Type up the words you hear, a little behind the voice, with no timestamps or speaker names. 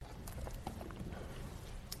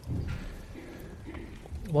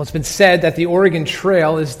Well, it's been said that the Oregon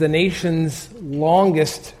Trail is the nation's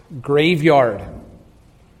longest graveyard.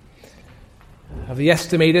 Of the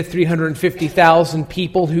estimated 350,000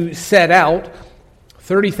 people who set out,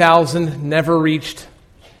 30,000 never reached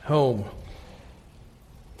home.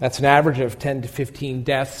 That's an average of 10 to 15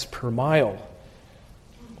 deaths per mile.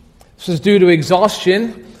 This was due to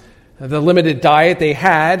exhaustion. The limited diet they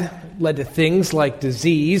had led to things like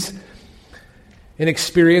disease.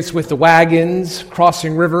 Inexperience with the wagons,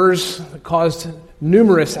 crossing rivers caused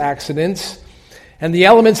numerous accidents, and the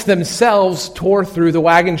elements themselves tore through the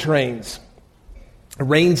wagon trains.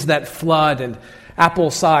 Rains that flood and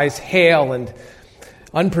apple-sized hail and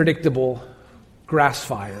unpredictable grass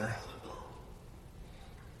fire.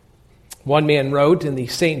 One man wrote in the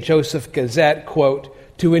St. Joseph Gazette, quote,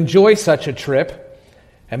 "To enjoy such a trip,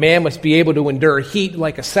 a man must be able to endure heat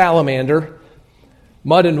like a salamander,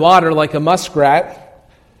 mud and water like a muskrat,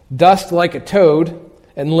 dust like a toad,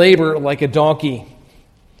 and labor like a donkey.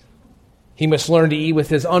 He must learn to eat with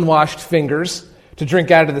his unwashed fingers, to drink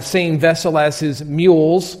out of the same vessel as his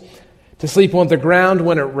mules, to sleep on the ground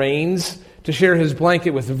when it rains, to share his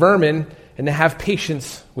blanket with vermin, and to have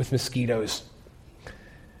patience with mosquitoes."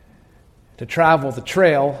 To travel the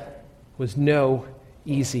trail was no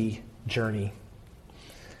easy journey.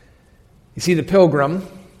 You see, the pilgrim,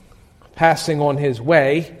 passing on his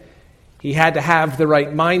way, he had to have the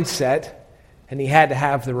right mindset, and he had to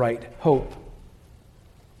have the right hope.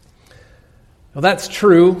 Well, that's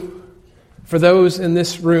true for those in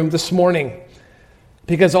this room this morning,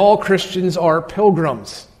 because all Christians are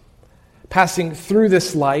pilgrims, passing through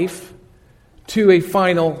this life to a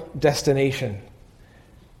final destination.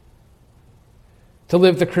 To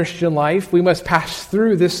live the Christian life, we must pass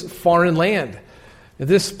through this foreign land,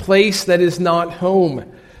 this place that is not home.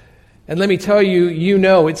 And let me tell you,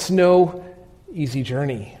 it's no easy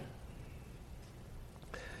journey.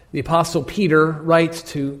 The Apostle Peter writes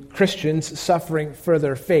to Christians suffering for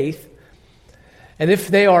their faith, and if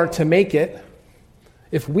we are to make it,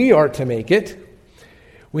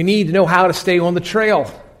 we need to know how to stay on the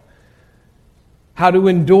trail, how to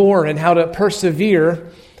endure and how to persevere,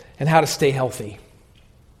 and how to stay healthy.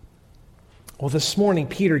 Well, this morning,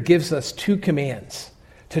 Peter gives us two commands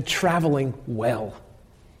to traveling well.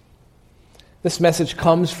 This message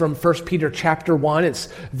comes from 1 Peter chapter 1. It's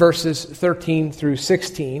verses 13 through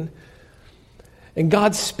 16. And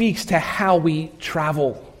God speaks to how we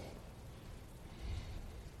travel.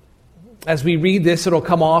 As we read this, it'll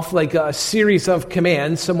come off like a series of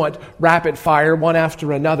commands, somewhat rapid fire, one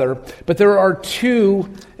after another. But there are two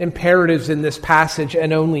imperatives in this passage,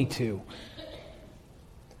 and only two.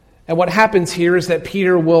 And what happens here is that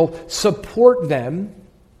Peter will support them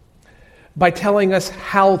by telling us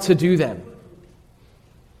how to do them.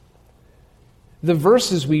 The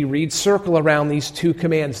verses we read circle around these two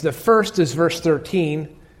commands. The first is verse 13,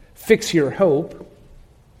 fix your hope.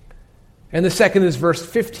 And the second is verse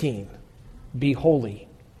 15, be holy.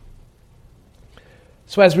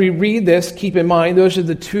 So as we read this, keep in mind, those are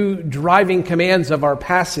the two driving commands of our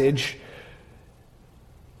passage.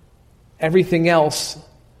 Everything else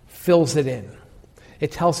fills it in.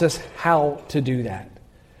 It tells us how to do that.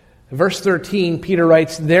 Verse 13, Peter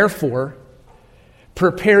writes, "Therefore,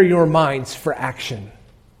 prepare your minds for action.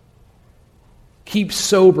 Keep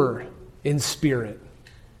sober in spirit.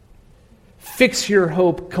 Fix your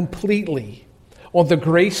hope completely on the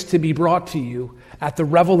grace to be brought to you at the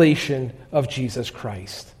revelation of Jesus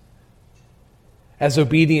Christ. As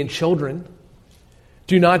obedient children,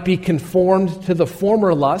 do not be conformed to the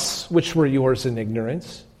former lusts which were yours in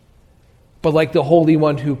ignorance, but like the Holy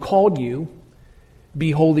One who called you,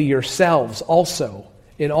 be holy yourselves also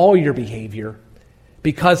in all your behavior,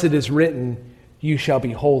 because it is written, you shall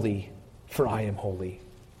be holy, for I am holy."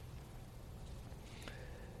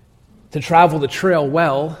 To travel the trail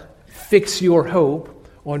well, fix your hope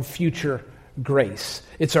on future grace.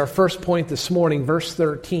 It's our first point this morning, verse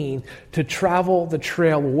 13. To travel the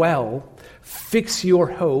trail well, fix your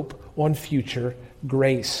hope on future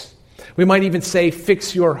grace. We might even say,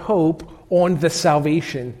 fix your hope on the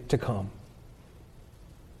salvation to come.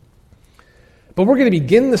 But we're going to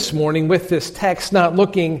begin this morning with this text, not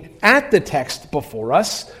looking at the text before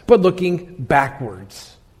us, but looking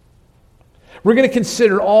backwards. We're going to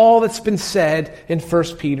consider all that's been said in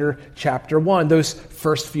 1 Peter chapter 1, those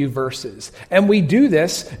first few verses. And we do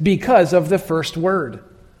this because of the first word.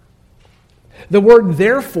 The word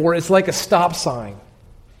therefore is like a stop sign.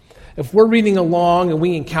 If we're reading along and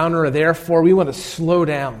we encounter a therefore, we want to slow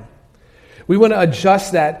down. We want to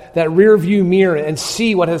adjust that rear view mirror and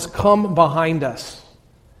see what has come behind us.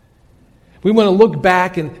 We want to look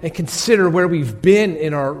back and consider where we've been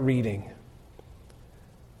in our reading.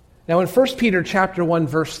 Now in 1 Peter chapter 1,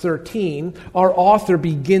 verse 13, our author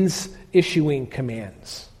begins issuing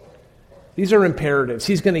commands. These are imperatives.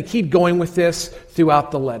 He's going to keep going with this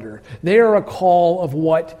throughout the letter. They are a call of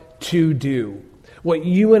what to do, what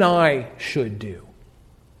you and I should do.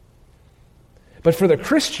 But for the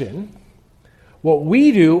Christian, what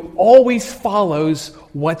we do always follows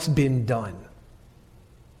what's been done.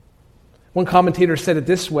 One commentator said it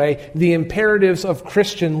this way: the imperatives of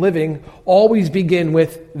Christian living always begin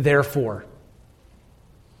with therefore.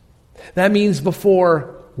 That means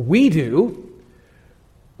before we do,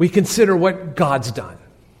 we consider what God's done.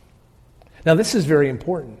 Now, this is very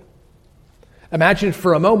important. Imagine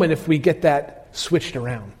for a moment if we get that switched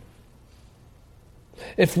around.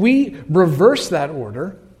 If we reverse that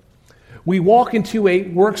order, we walk into a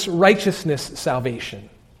works righteousness salvation.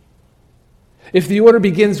 If the order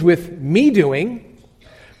begins with me doing,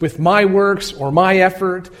 with my works or my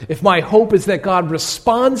effort, if my hope is that God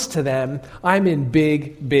responds to them, I'm in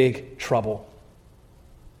big, big trouble.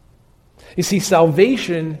 You see,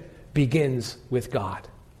 salvation begins with God.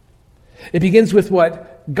 It begins with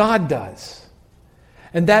what God does.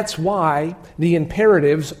 And that's why the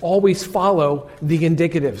imperatives always follow the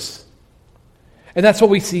indicatives. And that's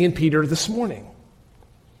what we see in Peter this morning.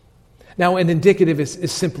 Now, an indicative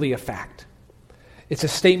is simply a fact. It's a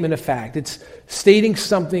statement of fact. It's stating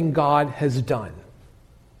something God has done.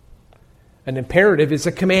 An imperative is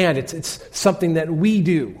a command. It's something that we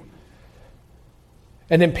do.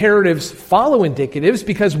 And imperatives follow indicatives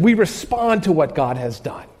because we respond to what God has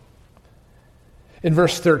done. In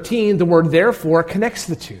verse 13, the word therefore connects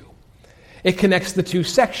the two. It connects the two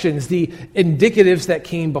sections, the indicatives that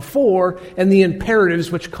came before and the imperatives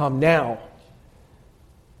which come now.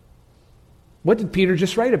 What did Peter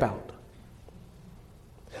just write about?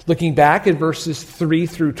 Looking back at verses 3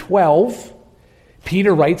 through 12,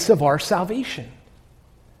 Peter writes of our salvation.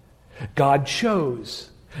 God chose.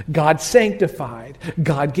 God sanctified.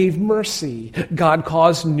 God gave mercy. God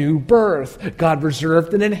caused new birth. God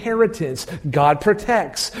reserved an inheritance. God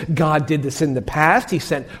protects. God did this in the past. He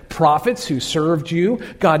sent prophets who served you.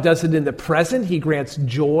 God does it in the present. He grants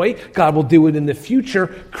joy. God will do it in the future.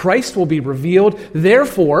 Christ will be revealed.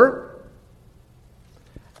 Therefore,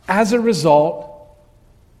 as a result,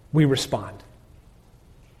 we respond.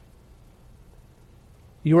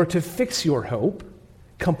 You are to fix your hope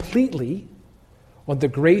completely on the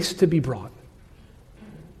grace to be brought.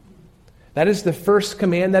 That is the first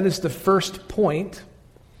command. That is the first point.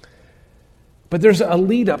 But there's a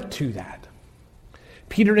lead up to that.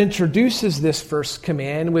 Peter introduces this first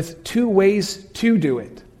command with two ways to do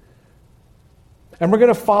it. And we're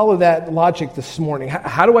going to follow that logic this morning.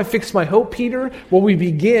 How do I fix my hope, Peter? Well, we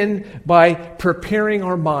begin by preparing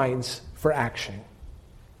our minds for action.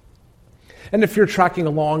 And if you're tracking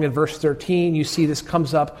along in verse 13, you see this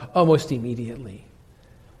comes up almost immediately.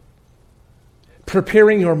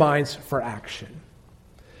 Preparing your minds for action.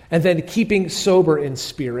 And then keeping sober in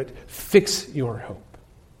spirit, fix your hope.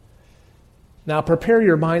 Now, prepare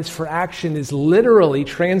your minds for action is literally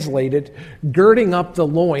translated, girding up the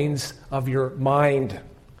loins of your mind.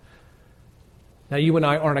 Now, you and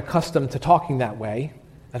I aren't accustomed to talking that way,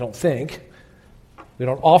 I don't think. We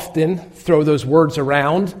don't often throw those words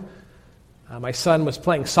around. My son was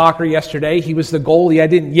playing soccer yesterday. He was the goalie. I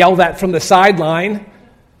didn't yell that from the sideline.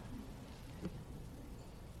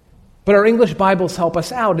 But our English Bibles help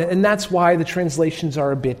us out, and that's why the translations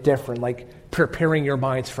are a bit different, like preparing your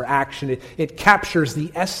minds for action. It captures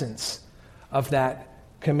the essence of that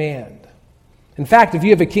command. In fact, if you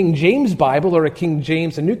have a King James Bible or a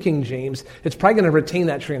New King James, it's probably going to retain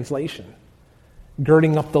that translation,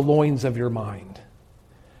 girding up the loins of your mind.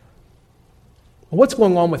 What's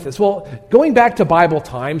going on with this? Well, going back to Bible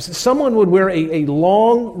times, someone would wear a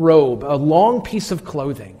long robe, a long piece of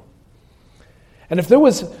clothing. And if there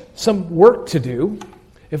was some work to do,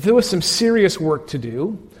 if there was some serious work to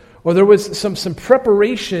do, or there was some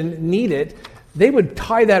preparation needed, they would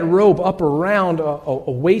tie that robe up around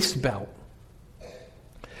a waist belt.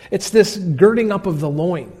 It's this girding up of the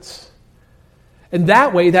loins. And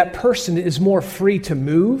that way, that person is more free to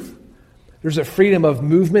move. There's a freedom of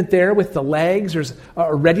movement there with the legs. There's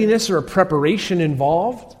a readiness or a preparation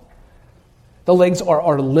involved. The legs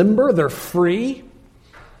are limber. They're free.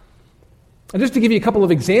 And just to give you a couple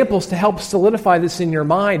of examples to help solidify this in your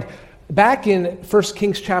mind, back in 1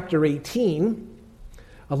 Kings chapter 18,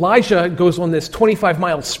 Elijah goes on this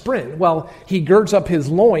 25-mile sprint. Well, he girds up his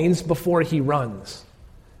loins before he runs.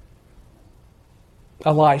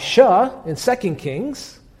 Elisha, in 2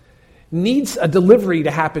 Kings, needs a delivery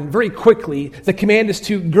to happen very quickly. The command is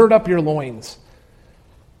to gird up your loins.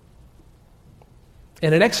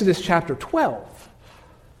 And in Exodus chapter 12,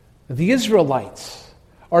 The Israelites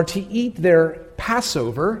are to eat their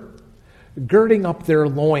Passover girding up their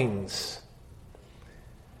loins.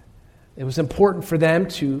 It was important for them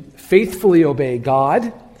to faithfully obey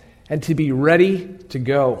God and to be ready to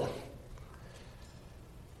go.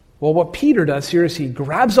 Well, what Peter does here is he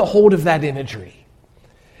grabs a hold of that imagery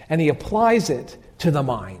and he applies it to the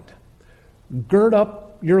mind. Gird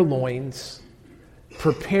up your loins,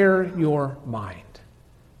 prepare your mind.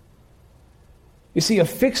 You see, a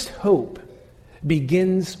fixed hope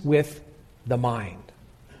begins with the mind.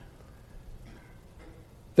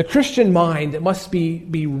 The Christian mind must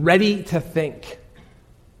be ready to think.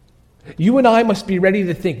 You and I must be ready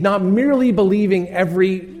to think, not merely believing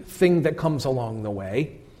everything that comes along the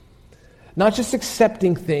way, not just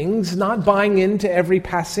accepting things, not buying into every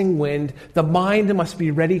passing wind. The mind must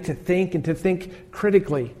be ready to think and to think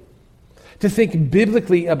critically, to think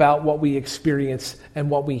biblically about what we experience and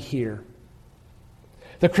what we hear.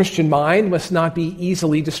 The Christian mind must not be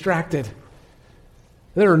easily distracted.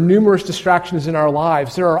 There are numerous distractions in our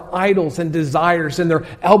lives. There are idols and desires, and they're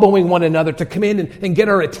elbowing one another to come in and get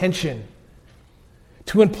our attention,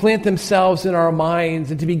 to implant themselves in our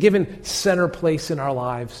minds and to be given center place in our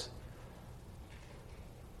lives.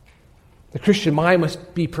 The Christian mind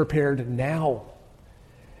must be prepared now.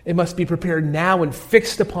 It must be prepared now and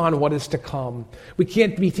fixed upon what is to come. We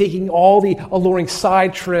can't be taking all the alluring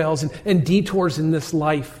side trails and detours in this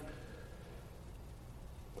life.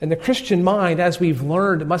 And the Christian mind, as we've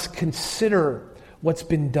learned, must consider what's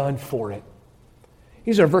been done for it.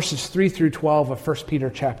 These are verses 3 through 12 of 1 Peter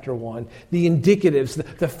chapter 1. The indicatives,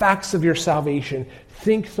 the facts of your salvation.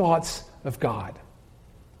 Think thoughts of God.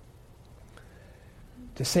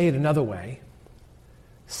 To say it another way,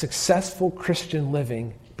 successful Christian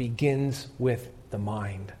living begins with the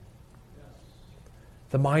mind.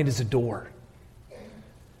 The mind is a door.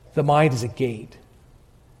 The mind is a gate.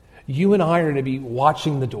 You and I are to be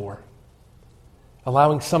watching the door,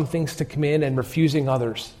 allowing some things to come in and refusing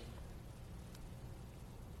others.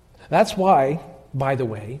 That's why, by the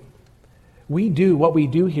way, we do what we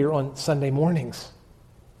do here on Sunday mornings.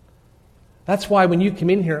 That's why when you come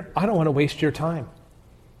in here, I don't want to waste your time.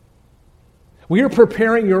 We are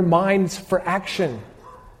preparing your minds for action.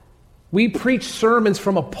 We preach sermons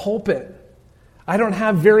from a pulpit. I don't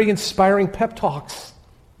have very inspiring pep talks.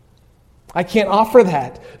 I can't offer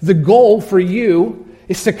that. The goal for you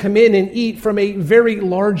is to come in and eat from a very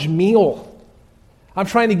large meal. I'm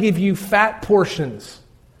trying to give you fat portions.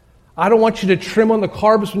 I don't want you to trim on the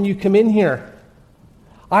carbs when you come in here.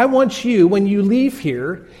 I want you, when you leave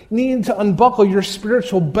here, needing to unbuckle your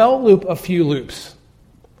spiritual belt loop a few loops.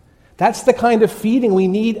 That's the kind of feeding we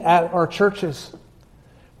need at our churches,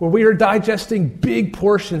 where we are digesting big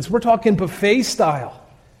portions. We're talking buffet style.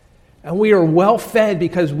 And we are well fed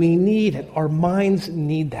because we need it. Our minds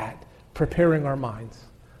need that, preparing our minds.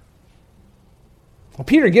 Well,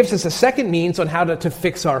 Peter gives us a second means on how to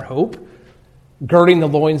fix our hope, girding the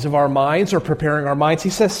loins of our minds or preparing our minds. He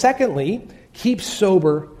says, secondly, keep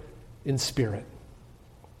sober in spirit.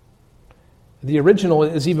 The original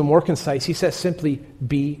is even more concise. He says simply,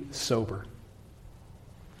 be sober.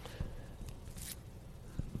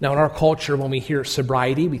 Now, in our culture, when we hear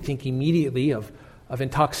sobriety, we think immediately of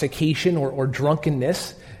intoxication or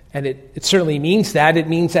drunkenness, and it certainly means that. It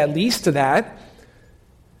means at least to that.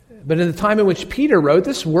 But in the time in which Peter wrote,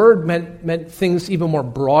 this word meant things even more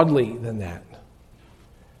broadly than that.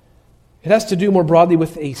 It has to do more broadly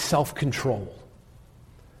with a self-control,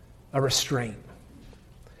 a restraint,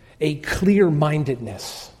 a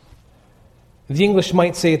clear-mindedness. The English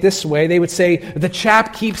might say it this way. They would say, the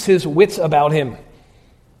chap keeps his wits about him.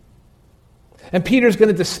 And Peter's going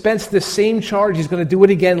to dispense this same charge. He's going to do it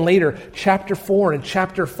again later. Chapter 4 and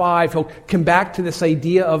chapter 5, he'll come back to this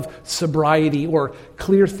idea of sobriety or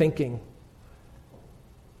clear thinking.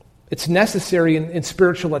 It's necessary in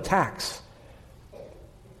spiritual attacks.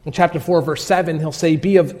 In chapter 4, verse 7, he'll say,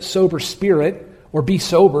 be of sober spirit, or be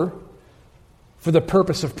sober, for the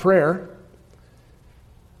purpose of prayer.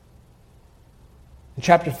 In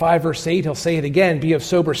chapter 5, verse 8, he'll say it again, be of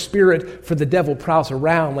sober spirit, for the devil prowls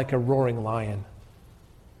around like a roaring lion.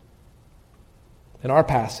 In our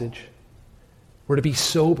passage, we're to be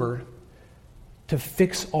sober to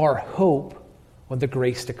fix our hope on the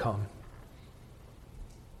grace to come.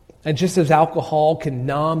 And just as alcohol can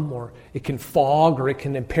numb, or it can fog, or it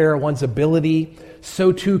can impair one's ability,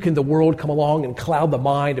 so too can the world come along and cloud the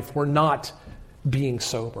mind if we're not being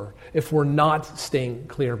sober, if we're not staying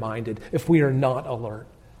clear-minded, if we are not alert.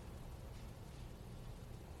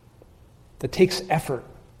 It takes effort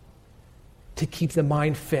to keep the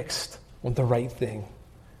mind fixed on the right thing.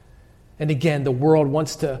 And again, the world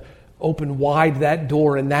wants to open wide that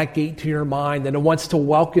door and that gate to your mind, and it wants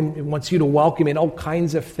you to welcome in all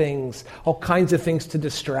kinds of things to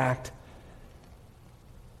distract.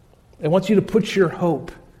 It wants you to put your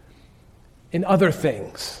hope in other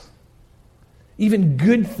things, even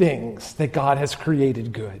good things that God has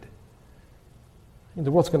created good. And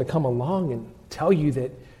the world's going to come along and tell you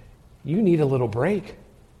that you need a little break.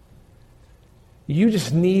 You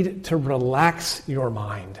just need to relax your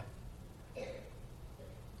mind.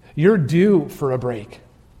 You're due for a break,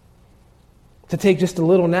 to take just a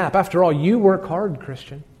little nap. After all, you work hard,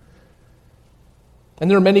 Christian. And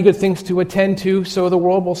there are many good things to attend to, so the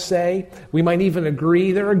world will say. We might even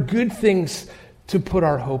agree. There are good things to put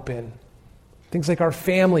our hope in. Things like our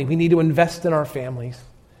family. We need to invest in our families.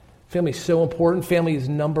 Family is so important. Family is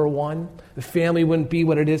number one. The family wouldn't be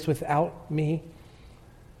what it is without me.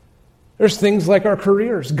 There's things like our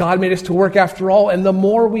careers. God made us to work after all, and the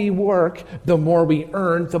more we work, the more we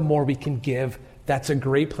earn, the more we can give. That's a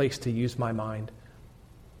great place to use my mind.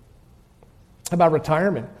 How about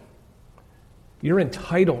retirement? You're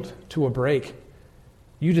entitled to a break.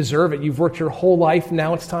 You deserve it. You've worked your whole life.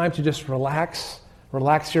 Now it's time to just relax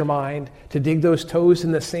your mind, to dig those toes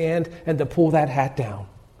in the sand, and to pull that hat down.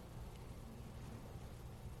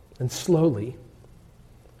 And slowly,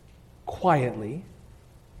 quietly,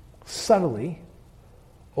 subtly,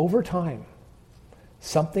 over time,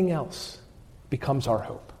 something else becomes our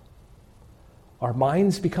hope. Our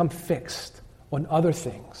minds become fixed on other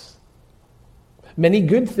things. Many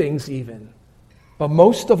good things even. But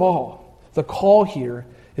most of all, the call here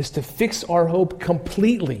is to fix our hope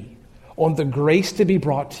completely on the grace to be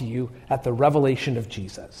brought to you at the revelation of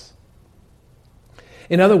Jesus.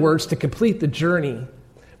 In other words, to complete the journey,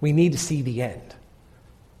 we need to see the end.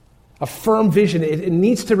 A firm vision, it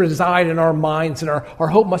needs to reside in our minds, and our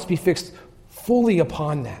hope must be fixed fully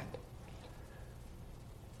upon that.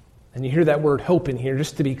 And you hear that word hope in here,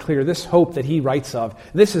 just to be clear, this hope that he writes of,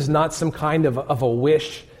 this is not some kind of a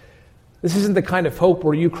wish. This isn't the kind of hope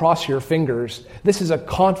where you cross your fingers. This is a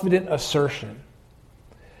confident assertion.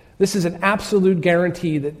 This is an absolute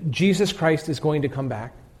guarantee that Jesus Christ is going to come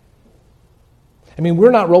back. I mean,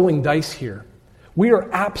 we're not rolling dice here. We are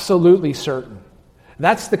absolutely certain.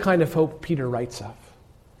 That's the kind of hope Peter writes of.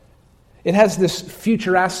 It has this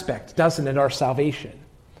future aspect, doesn't it, our salvation?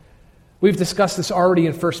 We've discussed this already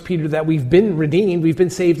in 1 Peter, that we've been redeemed, we've been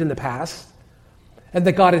saved in the past, and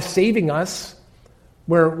that God is saving us.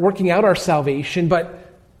 We're working out our salvation,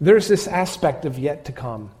 but there's this aspect of yet to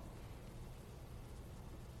come.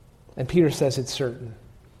 And Peter says it's certain.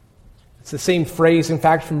 It's the same phrase, in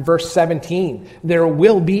fact, from verse 17. There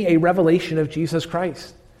will be a revelation of Jesus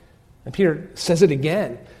Christ. And Peter says it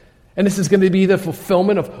again. And this is going to be the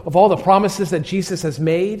fulfillment of all the promises that Jesus has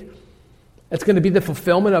made. It's going to be the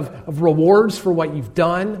fulfillment of rewards for what you've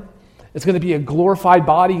done. It's going to be a glorified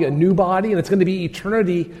body, a new body, and it's going to be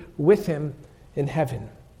eternity with him in heaven.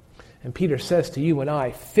 And Peter says to you and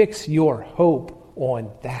I, fix your hope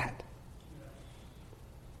on that.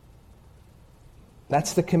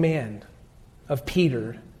 That's the command of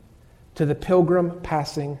Peter to the pilgrim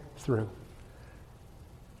passing through.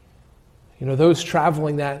 You know, those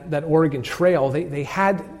traveling that Oregon Trail, they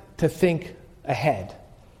had to think ahead.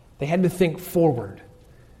 They had to think forward.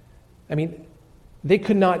 I mean, they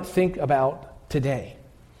could not think about today.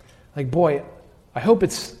 Like, boy, I hope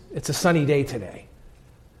it's a sunny day today.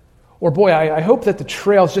 Or, boy, I hope that the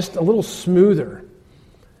trail's just a little smoother.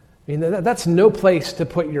 I mean, that's no place to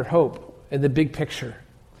put your hope in the big picture.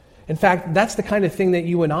 In fact, that's the kind of thing that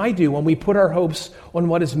you and I do when we put our hopes on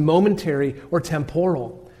what is momentary or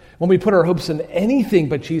temporal. When we put our hopes in anything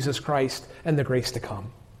but Jesus Christ and the grace to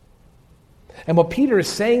come. And what Peter is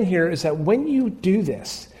saying here is that when you do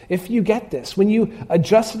this, if you get this, when you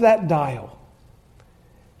adjust that dial,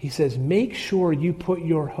 he says, make sure you put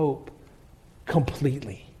your hope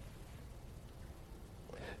completely.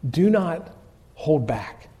 Do not hold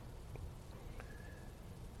back.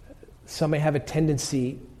 Some may have a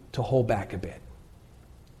tendency to hold back a bit.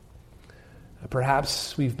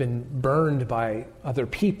 Perhaps we've been burned by other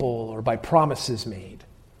people or by promises made.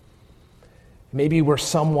 Maybe we're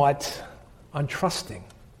somewhat untrusting.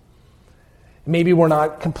 Maybe we're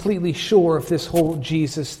not completely sure if this whole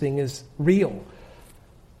Jesus thing is real.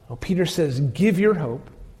 Well, Peter says, give your hope,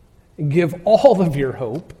 give all of your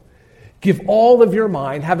hope, give all of your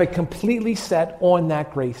mind, have it completely set on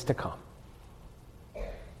that grace to come.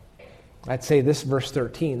 I'd say this, verse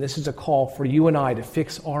 13, this is a call for you and I to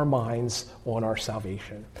fix our minds on our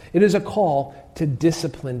salvation. It is a call to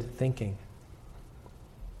disciplined thinking.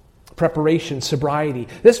 Preparation, sobriety.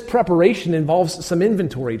 This preparation involves some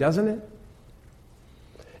inventory, doesn't it?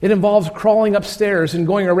 It involves crawling upstairs and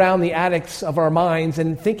going around the attics of our minds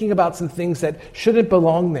and thinking about some things that shouldn't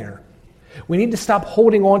belong there. We need to stop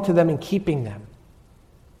holding on to them and keeping them.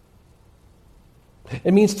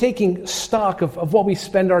 It means taking stock of what we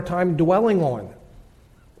spend our time dwelling on,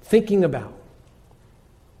 thinking about.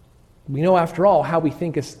 We know, after all, how we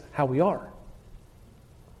think is how we are.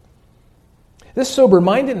 This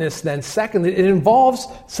sober-mindedness, then, secondly, it involves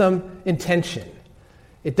some intention.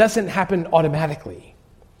 It doesn't happen automatically.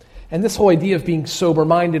 And this whole idea of being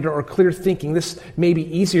sober-minded or clear thinking, this may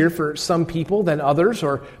be easier for some people than others,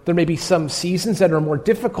 or there may be some seasons that are more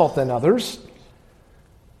difficult than others.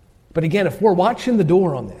 But again, if we're watching the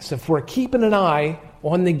door on this, if we're keeping an eye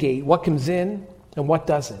on the gate, what comes in and what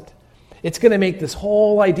doesn't, it's going to make this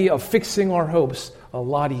whole idea of fixing our hopes a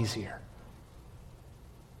lot easier.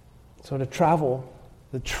 So to travel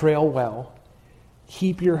the trail well,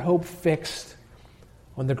 keep your hope fixed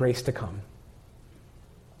on the grace to come.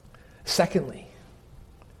 Secondly,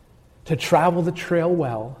 to travel the trail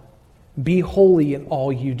well, be holy in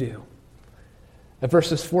all you do.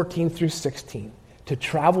 Verses 14 through 16. To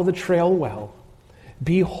travel the trail well,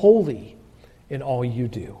 be holy in all you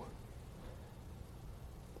do.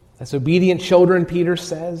 As obedient children, Peter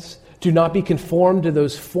says, do not be conformed to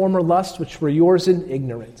those former lusts which were yours in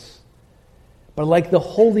ignorance. But like the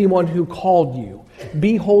Holy One who called you,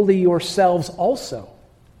 be holy yourselves also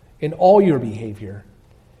in all your behavior,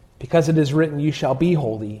 because it is written, you shall be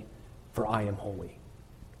holy, for I am holy.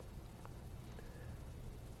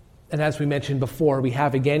 And as we mentioned before, we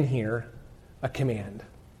have again here a command.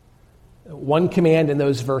 One command in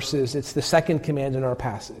those verses, it's the second command in our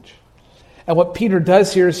passage. And what Peter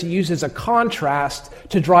does here is he uses a contrast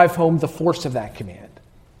to drive home the force of that command.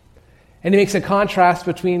 And he makes a contrast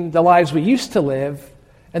between the lives we used to live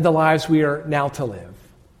and the lives we are now to live.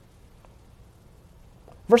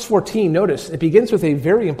 Verse 14, notice, it begins with a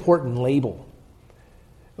very important label.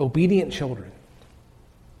 Obedient children.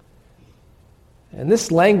 And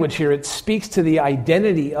this language here, it speaks to the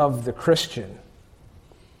identity of the Christian.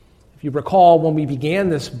 If you recall, when we began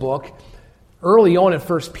this book, early on in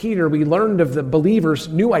 1 Peter, we learned of the believer's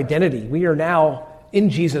new identity. We are now in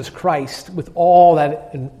Jesus Christ with all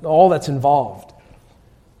that's involved.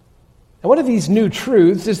 And one of these new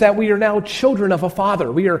truths is that we are now children of a Father.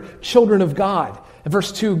 We are children of God. In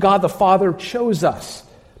verse 2, God the Father chose us.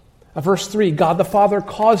 In verse 3, God the Father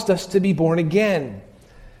caused us to be born again.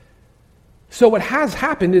 So what has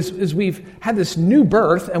happened is we've had this new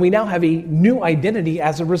birth, and we now have a new identity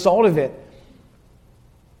as a result of it.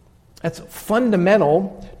 That's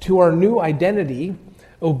fundamental to our new identity.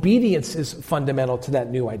 Obedience is fundamental to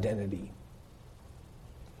that new identity.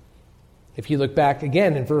 If you look back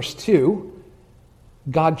again in verse 2,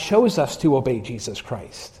 God chose us to obey Jesus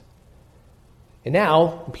Christ. And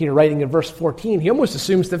now, Peter writing in verse 14, he almost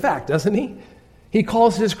assumes the fact, doesn't he? He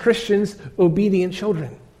calls his Christians obedient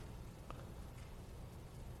children.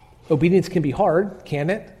 Obedience can be hard, can't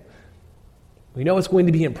it? We know it's going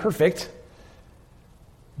to be imperfect.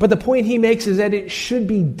 But the point he makes is that it should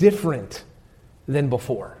be different than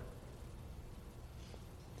before.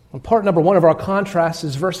 And part number one of our contrast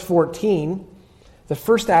is verse 14. The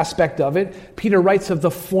first aspect of it, Peter writes of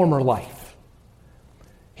the former life.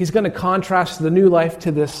 He's going to contrast the new life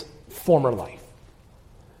to this former life.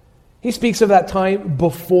 He speaks of that time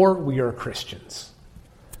before we are Christians.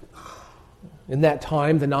 In that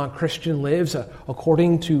time, the non-Christian lives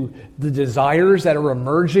according to the desires that are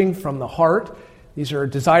emerging from the heart. These are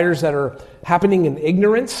desires that are happening in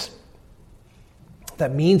ignorance.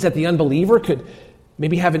 That means that the unbeliever could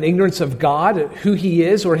maybe have an ignorance of God, who he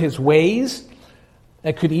is or his ways.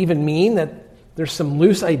 That could even mean that there's some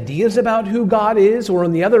loose ideas about who God is, or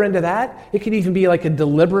on the other end of that, it could even be like a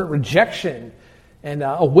deliberate rejection and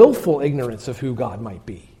a willful ignorance of who God might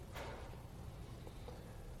be.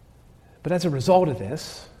 But as a result of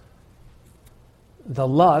this, the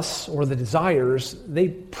lusts or the desires, they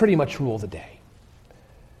pretty much rule the day.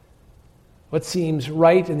 What seems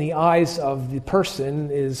right in the eyes of the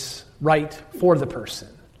person is right for the person.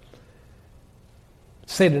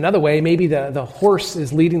 Say it another way, maybe the horse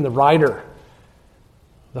is leading the rider,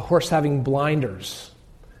 the horse having blinders,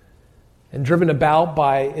 and driven about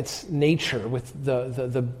by its nature with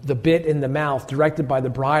the bit in the mouth, directed by the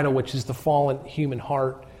bridle, which is the fallen human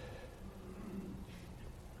heart.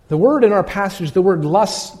 The word in our passage, the word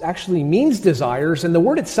lust, actually means desires, and the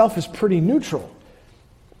word itself is pretty neutral.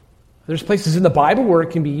 There's places in the Bible where it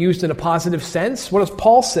can be used in a positive sense. What does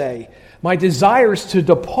Paul say? My desire is to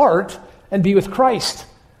depart and be with Christ.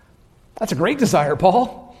 That's a great desire,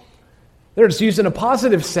 Paul. There it's used in a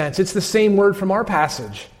positive sense. It's the same word from our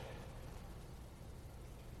passage.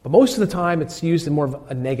 But most of the time, it's used in more of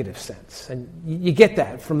a negative sense. And you get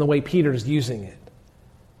that from the way Peter's using it.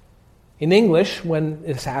 In English, when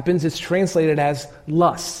this happens, it's translated as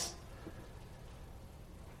lust.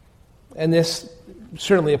 And this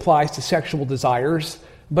certainly applies to sexual desires,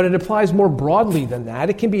 but it applies more broadly than that.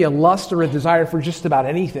 It can be a lust or a desire for just about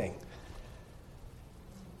anything.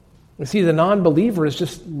 You see, the non-believer is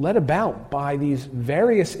just led about by these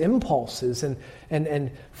various impulses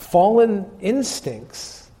and fallen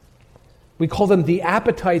instincts. We call them the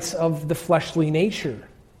appetites of the fleshly nature.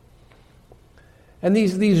 And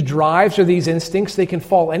these drives or these instincts, they can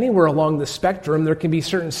fall anywhere along the spectrum. There can be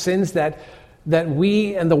certain sins that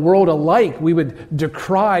we and the world alike, we would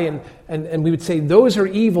decry and we would say, those are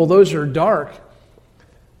evil, those are dark.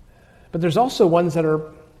 But there's also ones that are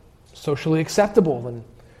socially acceptable and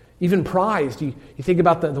even prized. You think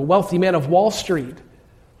about the wealthy man of Wall Street,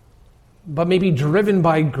 but maybe driven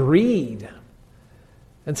by greed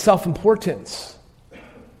and self-importance.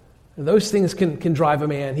 And those things can drive a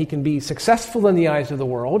man. He can be successful in the eyes of the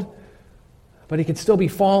world, but he can still be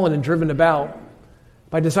fallen and driven about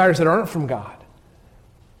by desires that aren't from God.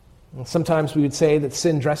 And sometimes we would say that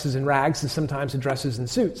sin dresses in rags, and sometimes it dresses in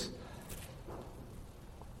suits.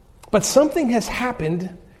 But something has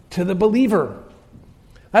happened to the believer.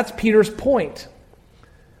 That's Peter's point.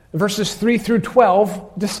 Verses 3 through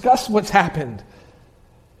 12 discuss what's happened.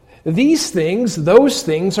 These things, those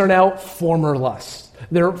things, are now former lusts.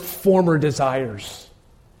 They're former desires.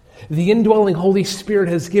 The indwelling Holy Spirit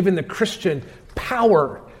has given the Christian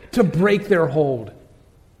power to break their hold.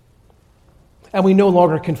 And we no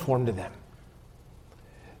longer conform to them.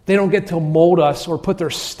 They don't get to mold us or put their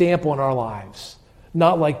stamp on our lives.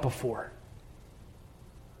 Not like before.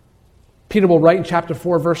 Peter will write in chapter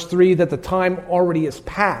 4, verse 3, that the time already is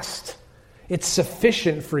past. It's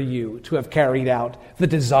sufficient for you to have carried out the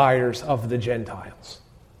desires of the Gentiles.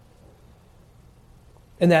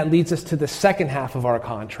 And that leads us to the second half of our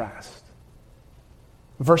contrast.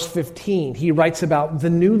 Verse 15, he writes about the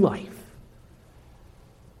new life.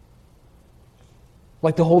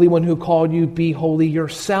 Like the Holy One who called you, be holy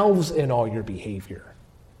yourselves in all your behavior.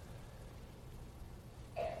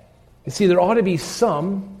 You see, there ought to be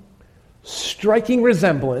some striking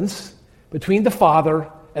resemblance between the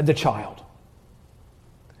Father and the child.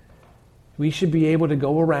 We should be able to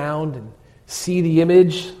go around and see the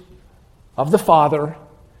image of the Father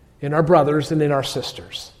in our brothers and in our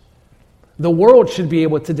sisters. The world should be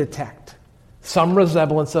able to detect some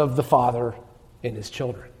resemblance of the Father in his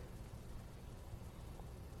children.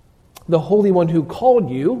 The Holy One who called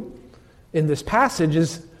you in this passage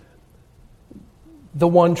is the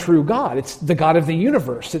one true God. It's the God of the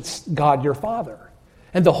universe. It's God your Father.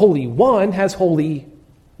 And the Holy One has holy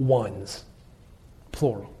ones,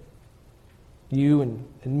 plural. You and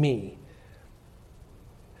me.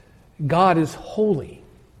 God is holy.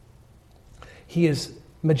 He is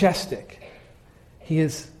majestic. He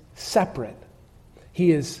is separate.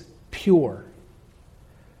 He is pure.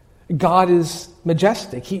 God is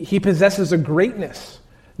majestic. He possesses a greatness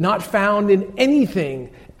not found in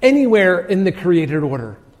anything, anywhere in the created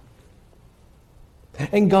order.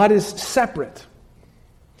 And God is separate.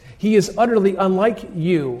 He is utterly unlike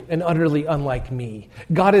you and utterly unlike me.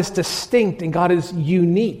 God is distinct and God is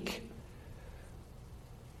unique.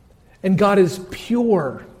 And God is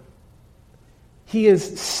pure. He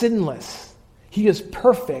is sinless. He is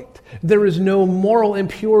perfect. There is no moral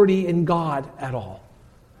impurity in God at all.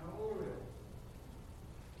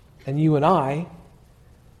 And you and I,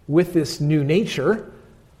 with this new nature,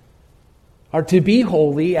 are to be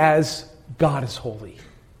holy as God is holy.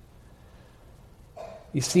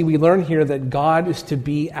 You see, we learn here that God is to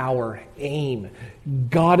be our aim.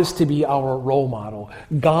 God is to be our role model.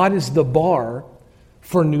 God is the bar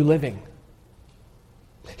for new living.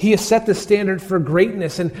 He has set the standard for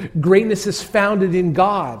greatness, and greatness is founded in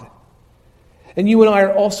God. And you and I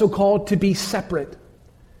are also called to be separate,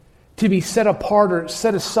 to be set apart or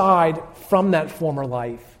set aside from that former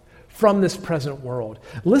life, from this present world.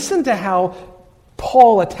 Listen to how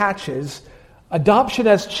Paul attaches adoption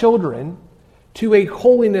as children to a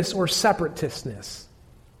holiness or separatistness,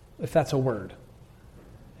 if that's a word.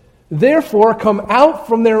 Therefore, come out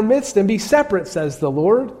from their midst and be separate, says the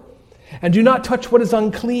Lord, and do not touch what is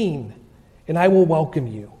unclean, and I will welcome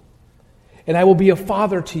you. And I will be a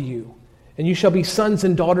father to you, and you shall be sons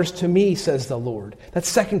and daughters to me, says the Lord.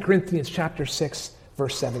 That's 2 Corinthians chapter 6,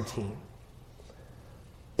 verse 17.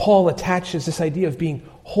 Paul attaches this idea of being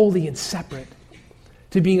holy and separate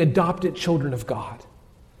to being adopted children of God.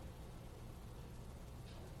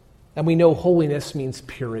 And we know holiness means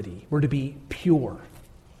purity. We're to be pure.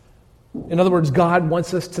 In other words, God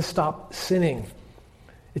wants us to stop sinning.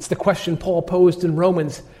 It's the question Paul posed in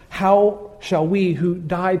Romans: how shall we who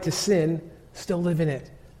died to sin still live in it?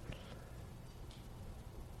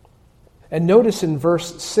 And notice in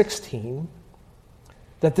verse 16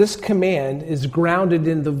 that this command is grounded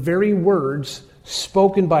in the very words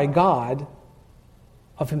spoken by God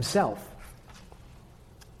of himself.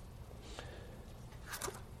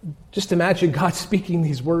 Just imagine God speaking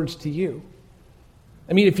these words to you.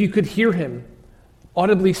 I mean, if you could hear him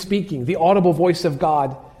audibly speaking, the audible voice of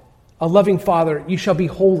God, a loving Father, you shall be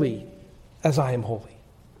holy as I am holy.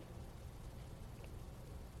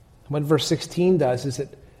 And what verse 16 does is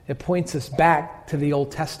it points us back to the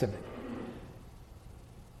Old Testament.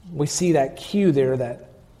 We see that cue there, that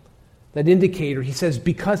indicator. He says,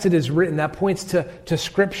 because it is written, that points to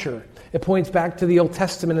Scripture. It points back to the Old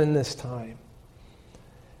Testament in this time.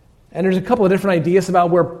 And there's a couple of different ideas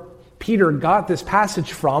about where Peter got this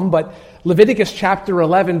passage from, but Leviticus chapter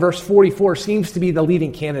 11, verse 44 seems to be the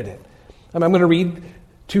leading candidate. I'm going to read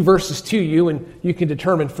 2 verses to you, and you can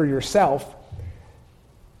determine for yourself.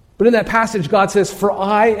 But in that passage, God says, "For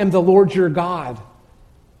I am the Lord your God.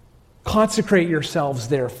 Consecrate yourselves,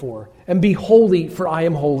 therefore, and be holy, for I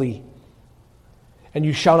am holy. And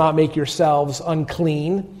you shall not make yourselves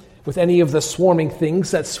unclean with any of the swarming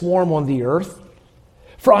things that swarm on the earth.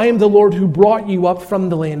 For I am the Lord who brought you up from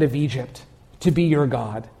the land of Egypt to be your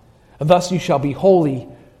God. And thus you shall be holy,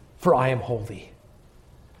 for I am holy."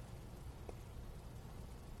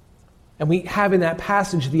 And we have in that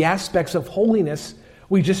passage the aspects of holiness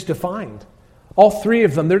we just defined. All three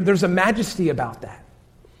of them. There's a majesty about that.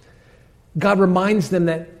 God reminds them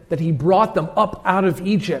that he brought them up out of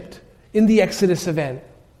Egypt in the Exodus event.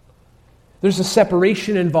 There's a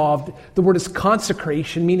separation involved. The word is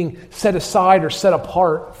consecration, meaning set aside or set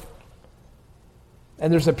apart.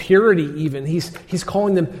 And there's a purity even. He's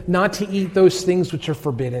calling them not to eat those things which are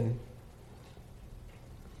forbidden.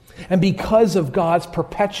 And because of God's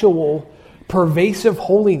perpetual, pervasive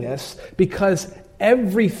holiness, because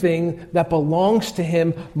everything that belongs to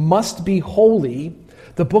him must be holy,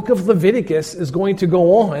 the book of Leviticus is going to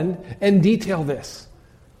go on and detail this.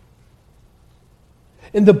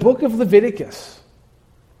 In the book of Leviticus,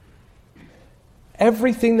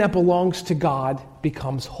 everything that belongs to God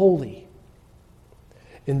becomes holy.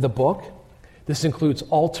 In the book, this includes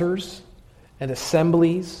altars and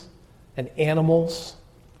assemblies and animals.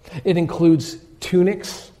 It includes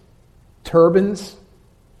tunics, turbans,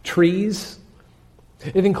 trees.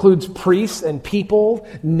 It includes priests and people,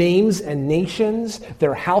 names and nations,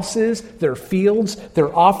 their houses, their fields,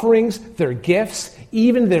 their offerings, their gifts,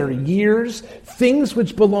 even their years. Things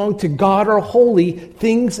which belong to God are holy,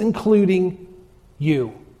 things including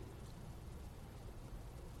you.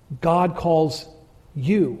 God calls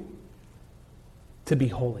you to be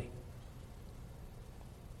holy.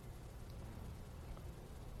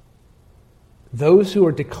 Those who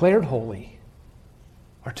are declared holy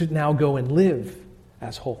are to now go and live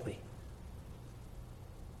as holy.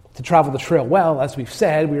 To travel the trail well, as we've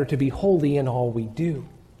said, we are to be holy in all we do.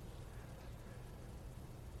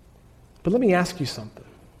 But let me ask you something.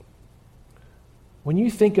 When you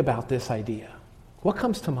think about this idea, what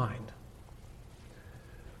comes to mind?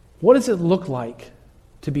 What does it look like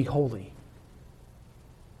to be holy?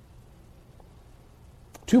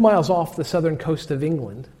 2 miles off the southern coast of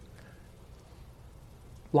England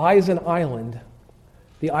lies an island,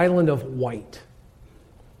 the island of Wight.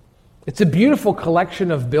 It's a beautiful collection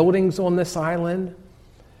of buildings on this island.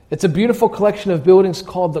 It's a beautiful collection of buildings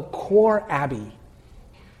called the Core Abbey.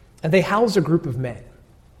 And they house a group of men.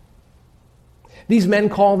 These men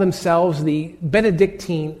call themselves the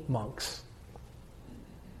Benedictine monks.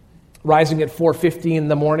 Rising at 4:50 in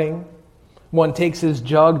the morning, one takes his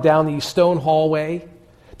jug down the stone hallway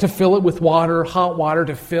to fill it with water, hot water,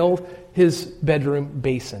 to fill his bedroom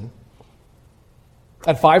basin.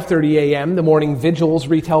 At 5:30 a.m., the morning vigils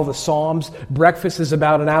retell the Psalms. Breakfast is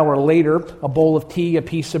about an hour later, a bowl of tea, a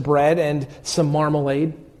piece of bread, and some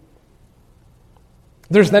marmalade.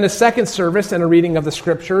 There's then a second service and a reading of the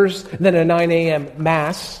Scriptures, then a 9 a.m.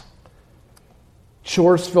 Mass.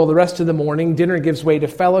 Chores fill the rest of the morning. Dinner gives way to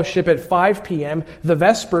fellowship at 5 p.m. The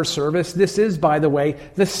Vesper service, this is, by the way,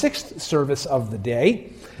 the sixth service of the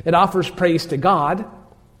day. It offers praise to God.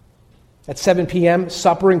 At 7 p.m.,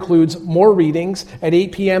 supper includes more readings. At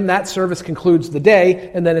 8 p.m., that service concludes the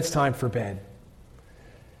day, and then it's time for bed.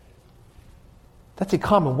 That's a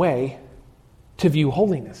common way to view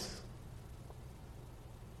holiness.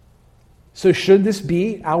 So should this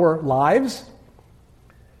be our lives?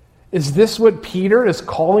 Is this what Peter is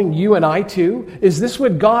calling you and I to? Is this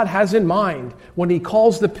what God has in mind when he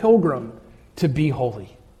calls the pilgrim to be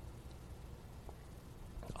holy?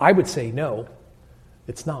 I would say no.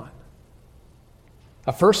 It's not.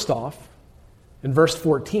 First off, in verse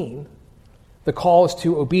 14, the call is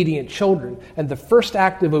to obedient children. And the first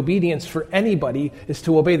act of obedience for anybody is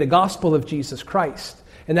to obey the gospel of Jesus Christ.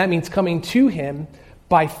 And that means coming to him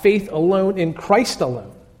by faith alone in Christ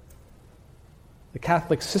alone. The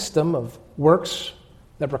Catholic system of works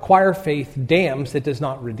that require faith damns, it does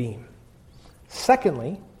not redeem.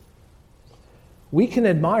 Secondly, we can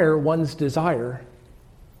admire one's desire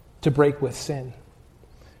to break with sin,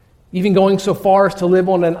 even going so far as to live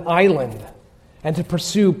on an island and to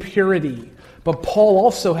pursue purity. But Paul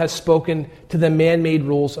also has spoken to the man-made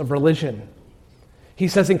rules of religion. He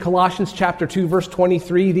says in Colossians chapter 2, verse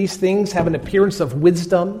 23, these things have an appearance of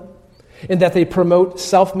wisdom in that they promote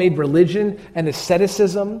self-made religion and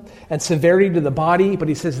asceticism and severity to the body, but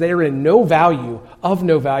he says they are of no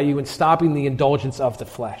value in stopping the indulgence of the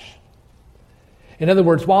flesh. In other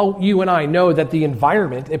words, while you and I know that the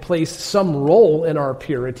environment, it plays some role in our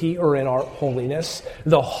purity or in our holiness,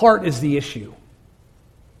 the heart is the issue.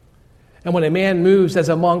 And when a man moves as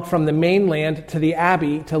a monk from the mainland to the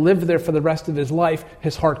abbey to live there for the rest of his life,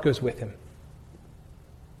 his heart goes with him.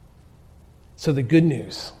 So the good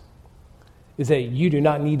news is that you do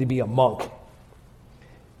not need to be a monk.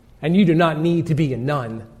 And you do not need to be a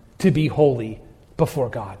nun to be holy before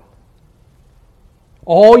God.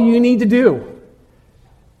 All you need to do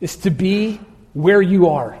is to be where you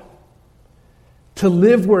are, to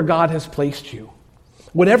live where God has placed you.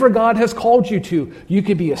 Whatever God has called you to, you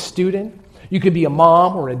could be a student, you could be a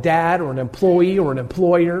mom or a dad or an employee or an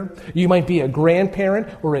employer, you might be a grandparent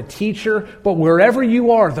or a teacher, but wherever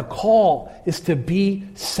you are, the call is to be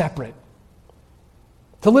separate,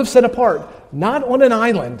 to live set apart, not on an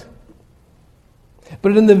island,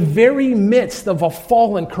 but in the very midst of a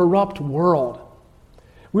fallen, corrupt world.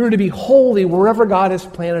 We are to be holy wherever God has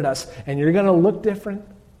planted us, and you're going to look different,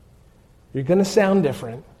 you're going to sound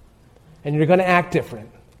different, and you're going to act different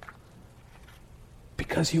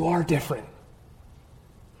because you are different.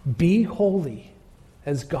 Be holy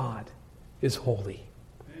as God is holy.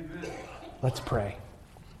 Amen. Let's pray.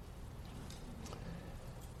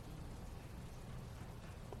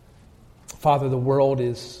 Father, the world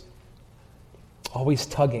is always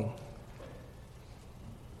tugging,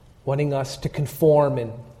 wanting us to conform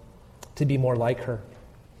and to be more like her.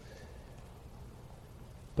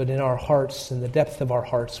 But in our hearts, in the depth of our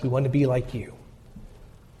hearts, we want to be like you.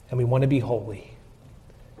 And we want to be holy.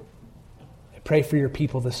 I pray for your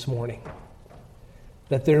people this morning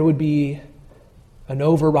that there would be an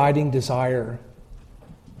overriding desire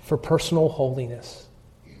for personal holiness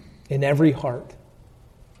in every heart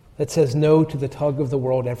that says no to the tug of the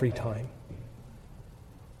world every time.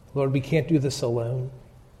 Lord, we can't do this alone.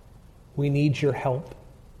 We need your help.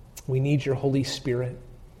 We need your Holy Spirit.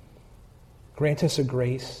 Grant us a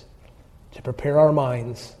grace to prepare our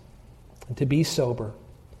minds and to be sober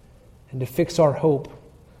and to fix our hope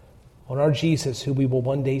on our Jesus who we will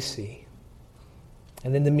one day see.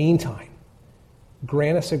 And in the meantime,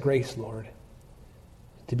 grant us a grace, Lord,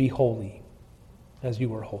 to be holy as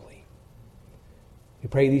you are holy. We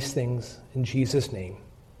pray these things in Jesus' name.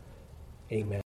 Amen.